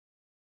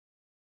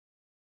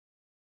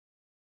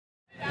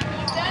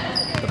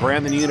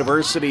Brandon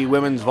University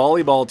women's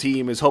volleyball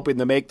team is hoping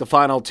to make the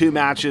final 2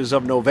 matches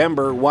of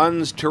November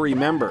ones to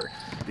remember.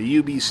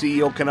 The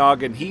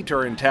UBCO Heat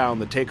are in town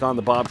to take on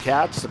the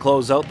Bobcats to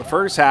close out the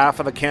first half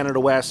of the Canada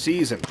West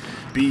season.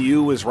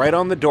 BU was right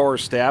on the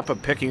doorstep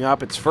of picking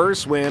up its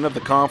first win of the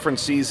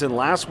conference season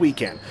last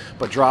weekend,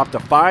 but dropped a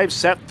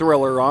 5-set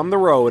thriller on the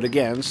road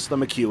against the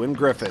MacEwan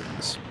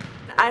Griffins.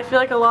 I feel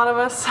like a lot of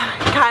us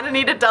kind of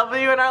need a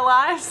W in our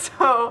lives,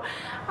 so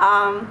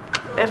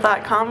if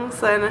that comes,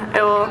 then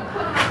it will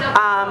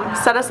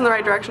set us in the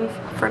right direction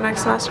for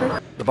next semester.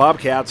 The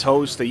Bobcats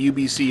host a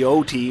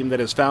UBCO team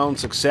that has found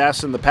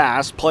success in the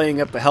past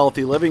playing at the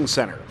Healthy Living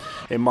Center.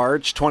 In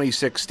March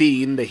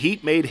 2016, the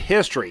Heat made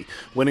history,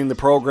 winning the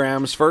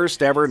program's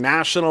first ever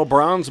national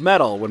bronze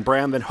medal when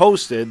Brandon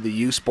hosted the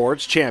U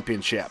Sports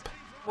Championship.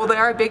 Well, they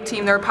are a big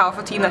team, they're a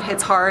powerful team that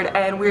hits hard,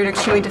 and we're an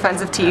extremely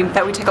defensive team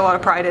that we take a lot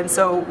of pride in,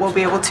 so we'll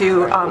be able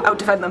to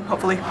out-defend them,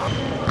 hopefully.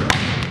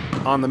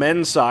 On the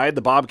men's side,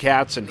 the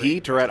Bobcats and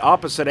Heat are at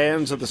opposite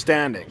ends of the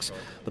standings.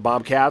 The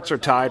Bobcats are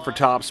tied for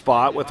top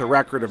spot with a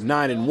record of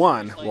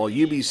 9-1, while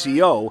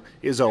UBCO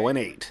is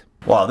 0-8.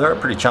 Well, they're a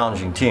pretty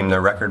challenging team.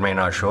 Their record may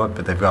not show it,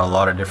 but they've got a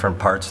lot of different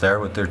parts there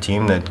with their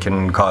team that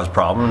can cause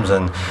problems,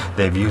 and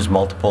they've used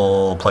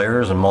multiple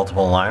players and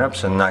multiple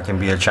lineups, and that can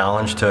be a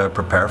challenge to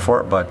prepare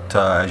for it. But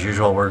as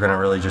usual, we're going to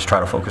really just try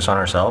to focus on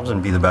ourselves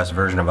and be the best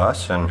version of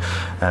us, and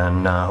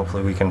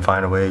hopefully we can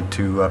find a way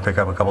to pick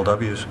up a couple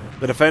W's.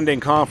 The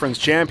defending conference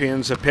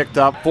champions have picked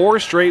up 4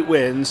 straight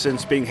wins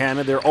since being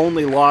handed their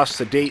only loss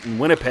to date in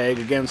Winnipeg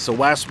against the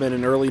Westmen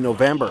in early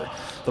November.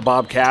 The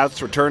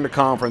Bobcats return to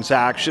conference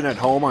action at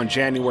home on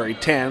January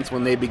 10th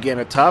when they begin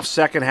a tough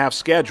second-half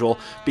schedule,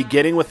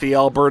 beginning with the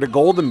Alberta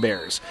Golden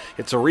Bears.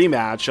 It's a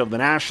rematch of the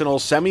national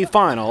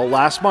semi-final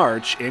last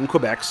March in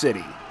Quebec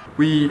City.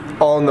 We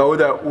all know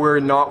that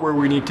we're not where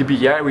we need to be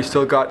yet. We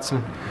still got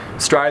some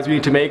strides we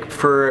need to make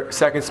for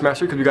second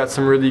semester because we got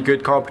some really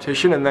good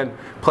competition, and then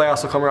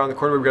playoffs will come around the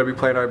corner. We've got to be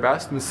playing our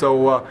best, and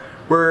so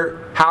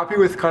we're happy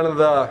with kind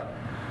of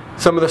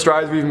some of the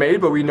strides we've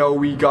made, but we know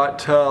we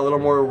got a little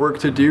more work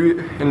to do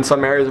in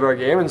some areas of our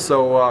game, and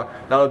so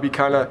that'll be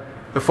kind of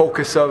the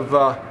focus of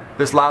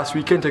this last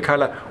weekend, to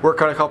kind of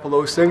work on a couple of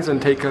those things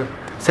and take some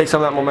of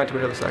that momentum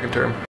into the second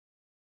term.